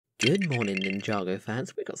Good morning, Ninjago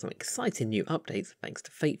fans. We've got some exciting new updates thanks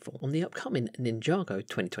to Fateful. On the upcoming Ninjago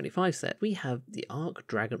 2025 set, we have the Arc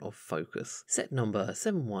Dragon of Focus, set number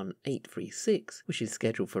 71836, which is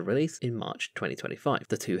scheduled for release in March 2025.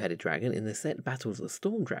 The two-headed dragon in this set battles a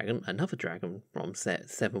Storm Dragon, another dragon from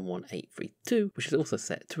set 71832, which is also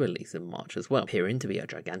set to release in March as well. Appearing to be a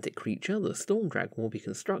gigantic creature, the Storm Dragon will be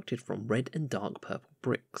constructed from red and dark purple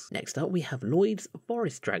bricks. Next up, we have Lloyd's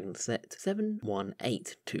Forest Dragon set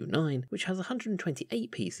 71829, which has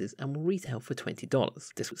 128 pieces and will retail for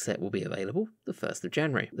 $20. This set will be available the 1st of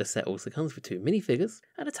January. The set also comes with 2 minifigures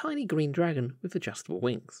and a tiny green dragon with adjustable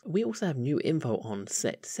wings. We also have new info on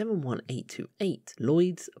set 71828,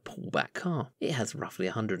 Lloyd's Pullback Car. It has roughly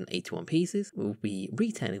 181 pieces, will be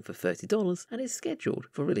retailing for $30 and is scheduled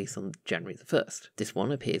for release on January the 1st. This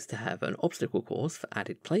one appears to have an obstacle course for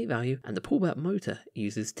added play value, and the pullback motor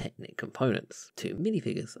uses Technic components. 2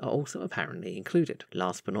 minifigures are also apparently included.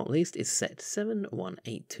 Last but not least is set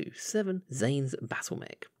 71827, Zane's Battle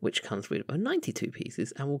Mech, which comes with 92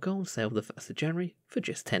 pieces and will go on sale the 1st of January for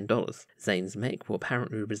just $10. Zane's mech will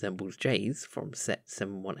apparently resemble Jay's from set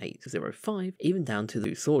 71805, even down to the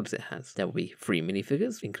 2 swords it has. There will be 3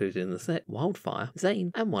 minifigures included in the set: Wildfire,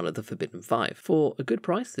 Zane, and one of the Forbidden 5. For a good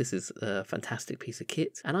price, this is a fantastic piece of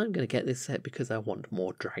kit, and I'm going to get this set because I want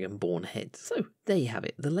more Dragonborn heads. So there you have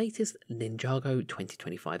it, the latest Ninjago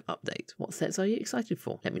 2025 update. What sets are you excited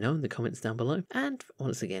for? Let me know in the comments down below. And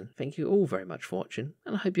once again, thank you all very much for watching,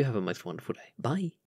 and I hope you have a most wonderful day. Bye!